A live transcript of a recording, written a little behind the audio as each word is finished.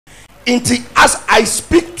as I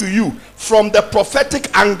speak to you from the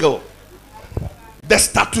prophetic angle, the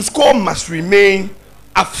status quo must remain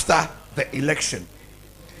after the election.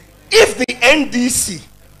 If the NDC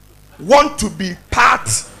want to be part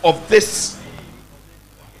of this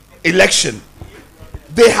election,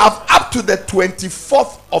 they have up to the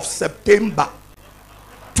 24th of September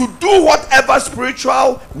to do whatever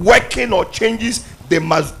spiritual working or changes they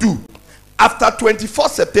must do. After 24th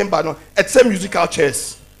September, no, it's a musical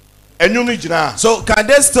chairs. So can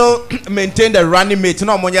they still maintain the running mate?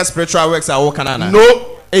 No more spiritual works are working on.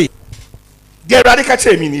 No. Hey, the radical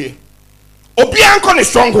change. Obianko is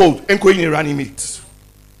stronghold and going running mate.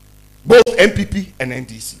 Both MPP and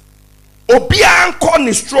NDC. Obianko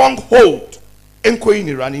is stronghold and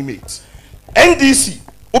going running mate. NDC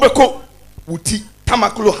Obeko Uti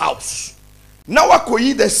Tamakulu House. Now I call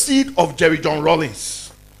the seed of Jerry John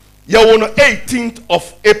Rawlings. You on the 18th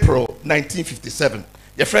of April 1957.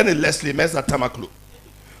 Your friend Leslie Meza Tamakulu.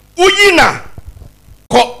 Uyina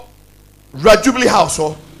ko Rajubli House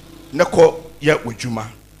or Neko Ye Ujuma.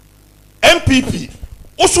 MPP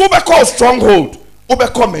also Ubeko stronghold.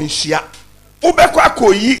 Ubeko Menshia. Ubeko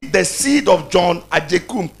Akoyi the seed of John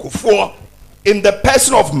Ajekum Kufuor in the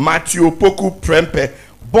person of Matthew Poku Prempe,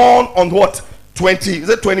 born on what?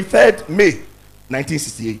 23rd May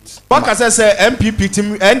 1968. What can I say? MPP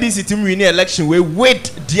team, NDC team win the election. We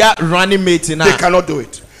wait their running mate now. They cannot do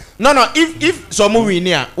it. No. If someone win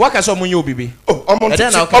here, what can someone you be? Oh,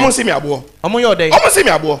 I'm see me abo. I'm on your day. I'm see me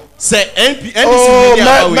abo. Say NDC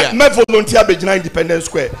win here. Me volunteer be Jina Independence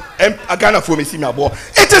Square. Agana for me see me abo.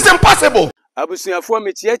 It is impossible. Abusuafo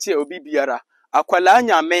me tietie obi biara. Akwala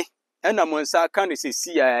nyame. Ena monsa aka ne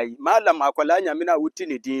sesia yi malam akwala nyame na wuti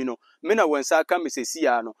ne din no me na wonsa aka me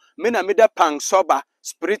sesia no me na me da pan soba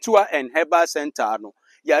spiritual and herbal center no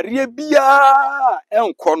yare bia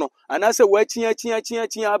enko no anase wachia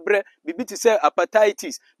chia abre bibi ti say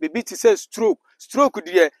hepatitis bibi ti say stroke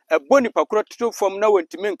de eboni pakro to form na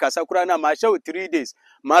wontimi nkasa kura na ma sha 3 days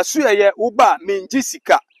maso ye uba menji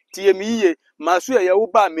sika tie mi ye maso ye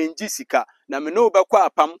uba menji sika na me no bekwa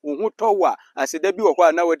apam wo towa aseda bi wo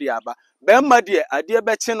kwa na wodi aba be ma de ade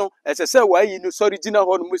be che no esese wa yi no sorry gina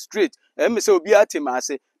ho no straight em se obi atima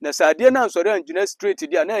ase na sa ade na nsori anjuna straight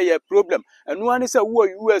dia na ye problem enu ani se wo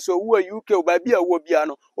US o wo UK o ba bia wo bia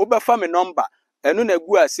no wo be fa me number enu na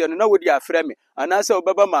gu ase no na wodi afre me ana se wo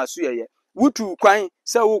beba maso ye wutu kwan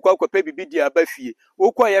se wo kwa kwape bibi dia ba fie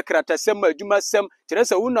wo kwa ye kratasem adwuma sem kire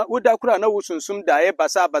se wo da kura na wo sunsum da ye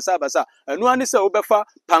basa enu ani se wo be fa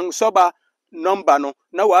pan soba number no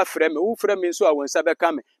na wa frɛ me wo frɛ me nso a wonsa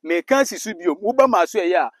bɛka me ka sisu biom wo ba maso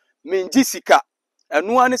ɛyɛ a menji sika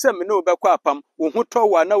ɛno ane sɛ me ne wo bɛkɔ apam wo ho tɔ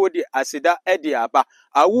wa na wo de aseda ɛde aba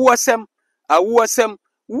awowosɛm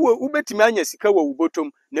wo betimi anya sika wɔ wo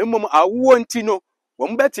botom na mmom awowo nti no wo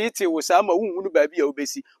mbɛtete wo saa ma wo hunu ba bia wo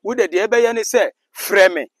besi wo de ɛbɛyɛ ne sɛ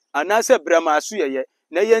frɛ me anase brama aso yɛyɛ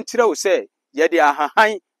na yɛnkyerɛ wo sɛ yɛde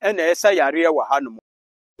ahahan ɛna ɛsa yare wɔ hanom.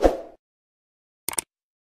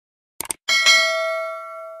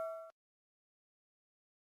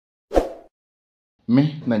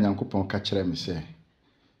 Me na Nyankopɔn ka kyerɛ me sɛ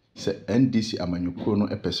NDC amanyukuo no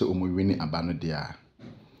epese omowini aba no dia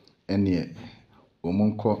ene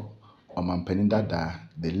omunkɔ ɔmampanin dada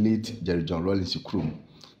the late Jerry John Rawlings krum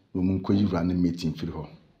omunkɔ yira ne meeting firi hɔ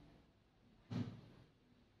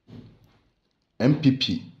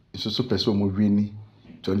MPP so pese omowini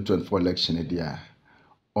 2024 election dia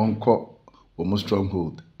onkɔ omo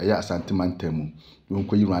stronghold ɛyɛ Asante Mantam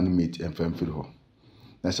omunkɔ yira ne meeting emfam firi hɔ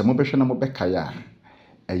na sɛ mobɛhwɛ na mobɛkae a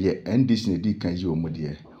ɛyɛ NDC ne di kan yi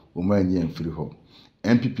omodie omo anya mfiri hɔ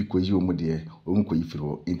MPP ko yi omodie omo ko yi firi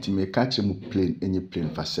hɔ enti me ka kyerɛ mu plain enye plain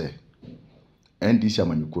fa sɛ NDC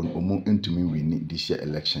amanyuko omo ntumi win this year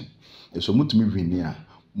election eso mutumi win a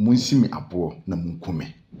munsimi abo na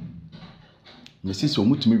munkume me sisi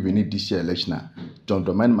omo tumi win this year election a John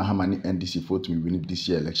Dramani Mahama ne NDC for tumi win this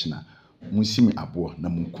year election a munsimi abo na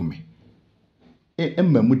munkume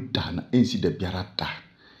emma mu da na ensi da biara da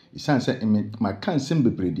isan sɛ ma kan sem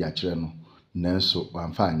bebre di akyerɛ no nanso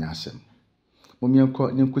wamfa anya asɛm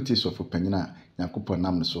momienko nyenkote sofo panyina Nyankopɔn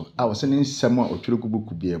nam no so a wɔsɛ ne nsɛm a ɔtwerɛ gu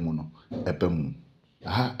buku bia mu no ɛba mu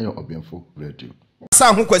aha ɛyɛ Obenfo radio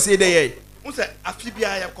sa ho kwasi de yɛ mo sɛ afi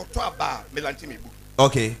bia yɛ kɔtɔ aba melanti me book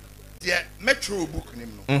okay de metro book nim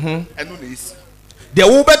no ɛno na esi de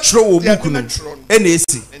wo betro wo book no ɛna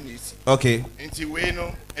esi okay nti we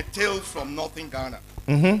no a tale from northern Ghana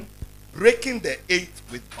breaking the 8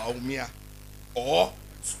 with Baumia or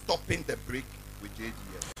stopping the break with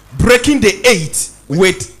JDM. Breaking the 8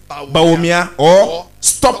 with Baumia or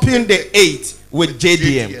stopping the 8 with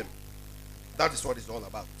JDM. That is what it's all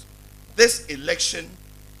about. This election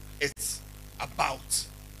is about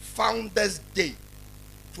Founders Day,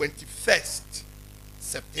 21st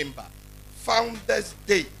September. Founders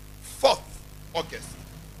Day, 4th August.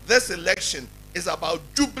 This election is about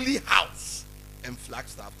Jubilee House and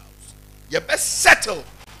Flagstaff House. You best settle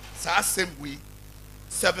the same way,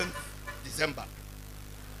 7th December.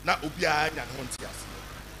 Now,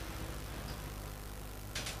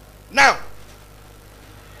 now,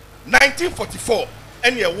 1944,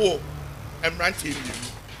 any war, and ranting.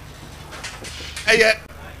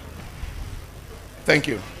 Thank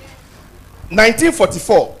you.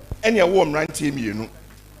 1944, any war, ranting.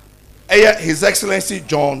 His Excellency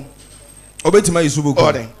John Orden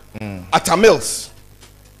at Mills.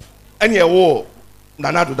 Any war,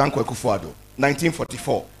 Nanado Danko Kufuado,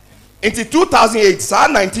 1944. Into 2008,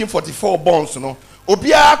 1944 bonds,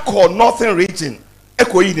 Obia called Northern Region,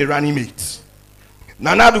 Ekoyi the running mate.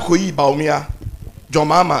 Nanado Koyi Baumia, John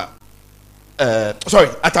Mahama,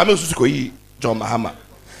 Atamil Sukoyi, John Mahama.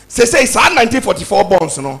 Say, 1944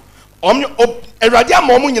 bonds, Eradia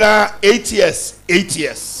Momunina 8 years, 8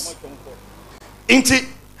 years. Into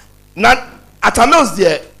Atamil's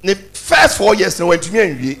there, the first 4 years, went to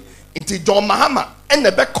me into John Mahama, and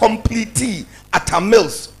the back complete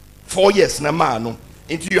Atamil's 4 years na mano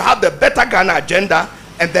into you have the Better Ghana agenda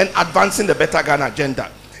and then advancing the Better Ghana agenda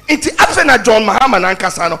into afena John Mahama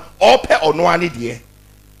nankasano all pe onoani die.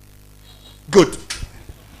 Good.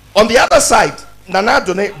 On the other side, Nana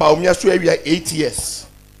Done Baumia Suewia 8 years.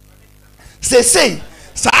 Say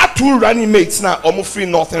sa two running mates na omo free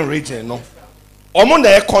Northern Region no omo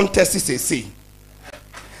na e contest say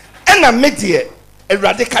and na media e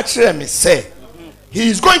radical chere me say he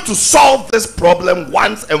is going to solve this problem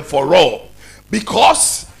once and for all,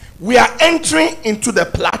 because we are entering into the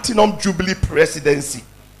Platinum Jubilee presidency.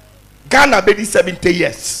 Ghana be 70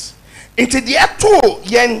 years. Into the two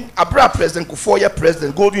yen Abra President Kufuor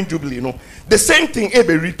President Golden Jubilee, the same thing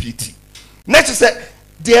be repeated. Next say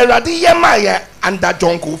the Eradi Yemaya under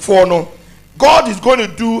John Kufuor, God is going to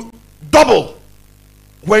do double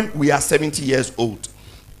when we are 70 years old.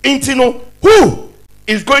 Into who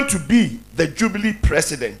is going to be the Jubilee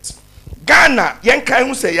president? Ghana, Yenkai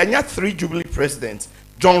who say yanya 3 Jubilee presidents: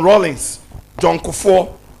 John Rawlings, John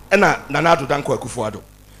Kufuor, and Nanado Danko Kufuor.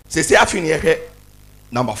 Say afini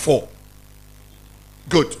number 4.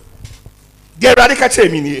 Good. The radical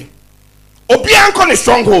chemini. Obianko a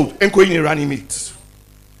stronghold and going running mates.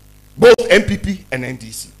 Both MPP and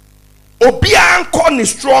NDC. Obianko a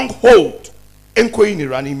stronghold and going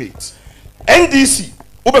running mates. NDC,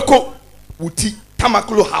 Ubeko Uti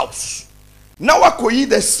Tamakulu House. Now I could eat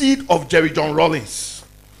the seed of Jerry John Rawlings.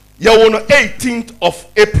 You on the 18th of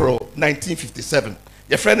April 1957.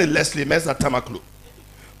 Your friend Leslie Meza Tamakulu.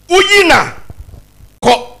 Uyina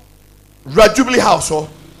ko Jubilee House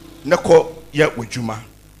neko ye wejuma.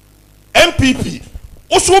 MPP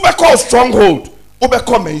also ubeko stronghold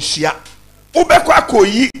ubeko menshia ubeko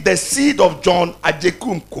akoyi the seed of John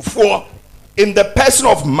Ajekum Kufuor in the person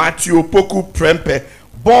of Matthew Poku Prempe,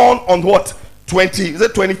 born on what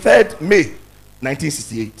 23rd May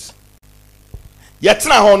 1968.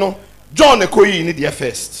 Yetina hono John Ekoyi ni the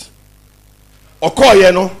first.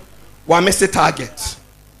 Okoye no wa miss target.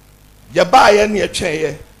 Ya ba ye ni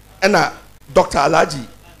etwe na Dr. Alhaji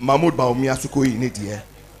Mahmoud Baumia Sukoyi ni the.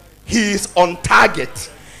 He is on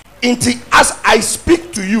target. As I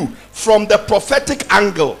speak to you from the prophetic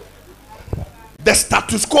angle, the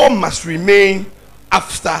status quo must remain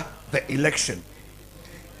after the election.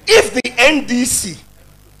 If the NDC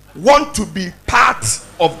want to be part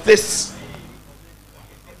of this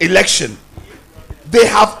election, they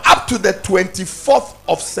have up to the 24th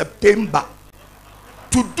of September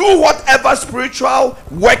to do whatever spiritual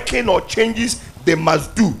working or changes they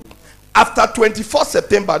must do. After 24th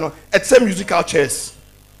September, no, it's a musical chairs.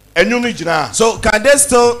 So can they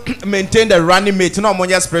still maintain the running mate? No more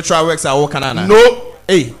spiritual works are working on. No,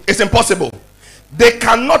 hey, it's impossible. They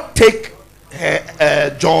cannot take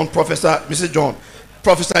John, Mr. John,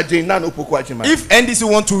 Professor Jane Nan Opoku. If NDC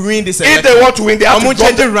want to win this election, if they want to win, they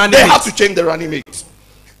have to change the running mate.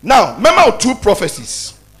 Now, remember 2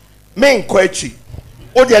 prophecies. Main Koechi.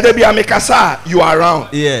 Odiadebi Amikasa, you are around.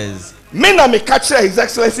 Yes. Mena Mikacha, His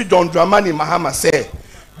Excellency John Dramani Mahama said,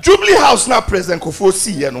 Jubilee House now President Kufuor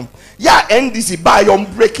see ya NDC by your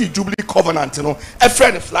breaking Jubilee covenant a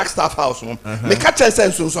friend of Flagstaff House Mikacha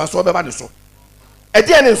said so be bad so. E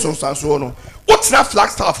dey any so no. What's na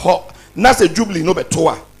Flagstaff House? Na say Jubilee no be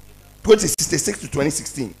toa 2066 to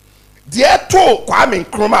 2016. Dear to Kwame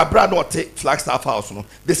Nkrumah brand not take Flagstaff House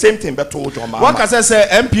the same thing be told John Mahama. What can I say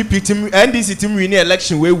MPP team NDC team win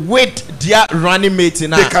election we wait their running mate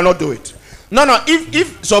now. They cannot do it. No.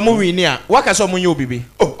 If someone win here, what can someone you be?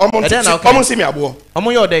 Oh, I'm see me abo. I'm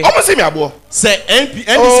your day. I'm see me abo. Say NDC.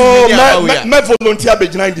 Oh, my volunteer be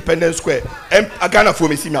Independence Square. I Ghana for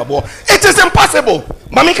me see me abo. It is impossible.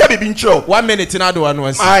 Mami can be being true. 1 minute in other one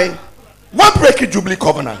was. One break Jubilee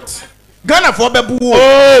covenant. Ghana for bebu.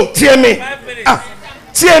 Oh, tear me.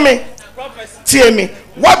 Tear me.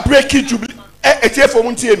 What break Jubilee?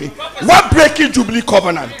 What breaking Jubilee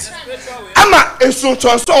covenant? Ama enso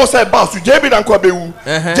say boss JB dan kwa bewu.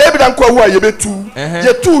 JB dan kwa wu ayebetu.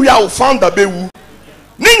 Ye two ya found the bewu.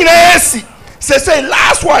 Ni nyina esi. Say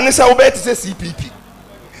last one is obey say CPP.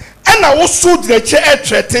 And I was so the chair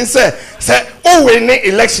threaten say oh we need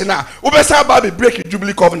election now. We say about be break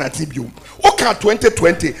Jubilee covenant biu. Okay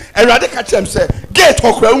 2020 and rather catch them say get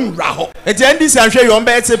okra unraho. And the NDC I'm sure you on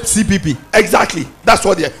better CPP. Exactly. That's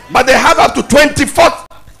what they but they have up to 24th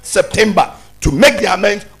September to make the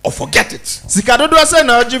amend or forget it. Sikadodo say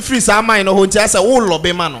na oji free sa man no honti say wo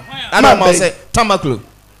lobe ma no. Ana ma say tamaklo.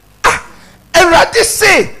 And rather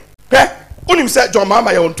say unim say John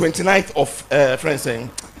Mahama on 29th of friends saying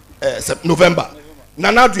November.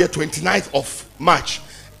 Nana do 29th of March.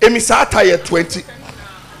 Emisata year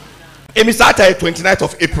 29th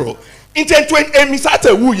of April. Intent 20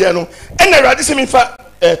 emisata wu ye no. And already say me fa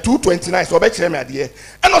 229 so be kire me ade.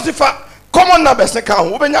 And also fa common numbers na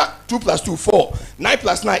count. We benya 2 + 2 4, 9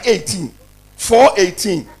 + 9 18, 4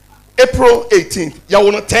 18, April 18th. Ya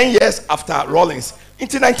won 10 years after Rawlings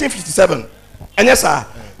into 1957. And yes sir.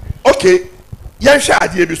 Okay. Yan hwe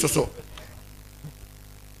ade bi so.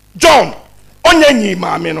 John onyanyi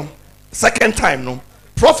maame no second time no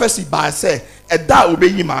prophecy by say eda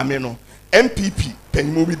obeyi maame no MPP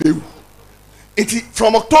penimu bi dewu. It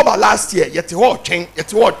from October last year yet ho twen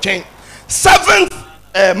 7th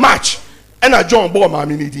March and John Bo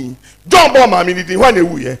maame ni din. John Bo maame ni din when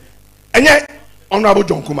ewu ye. Enye honorable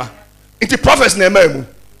John Kuma. It prophecy na emamu.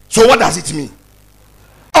 So what does it mean?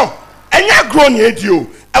 Oh, enye grown ye dio.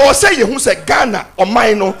 I was say ye hu say Ghana or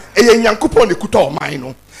mine no eye nyankopon ne kuta or mine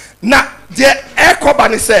no. Na the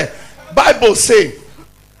Ekobani say Bible say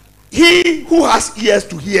he who has ears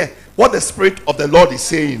to hear what the Spirit of the Lord is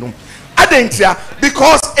saying.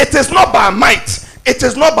 Because it is not by might, it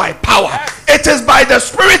is not by power, it is by the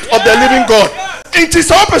Spirit of the living God. It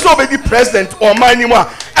is all person be the president or my name. I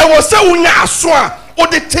was say unya aswa o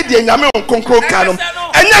de tedi nyame on konkro kanom.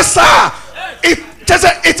 And yes sir,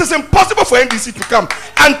 it is impossible for NDC to come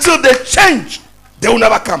until they change. They will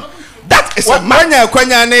never come. That is a man.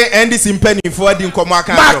 Kwanya ne NDC mpani for di nkomo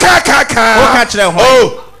aka.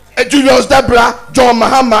 Oh, Julius Debra, John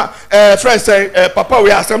Mahama, friends say Papa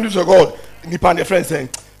we are Assemblies of God. Nipa the friends saying,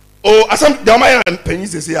 oh, assembly the man penny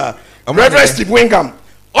say here. Reverend Steve Wingham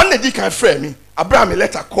on the dick and friend me. Abraham a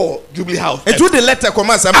letter call Jubilee House. And to the letter come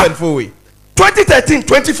as pen for we. 2013,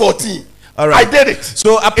 2014. All right. I did it.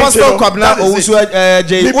 So Apostle Kwabna Owusu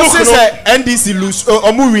J. Who says NDC lose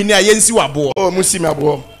omu win ya yensi wabo. Oh, musimi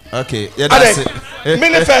abo. Okay, yeah, that's it.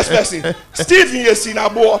 Me first person. Stephen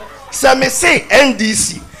Yesinabo say me say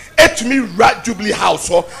NDC. Et me rat Jubilee House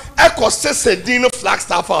so Eko se Dino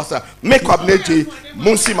Flagstaff House make up neje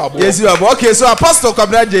Munsi Mabo. Yes, you are. Okay, so Apostle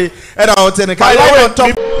Kwabna J. And I will tell you on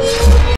top.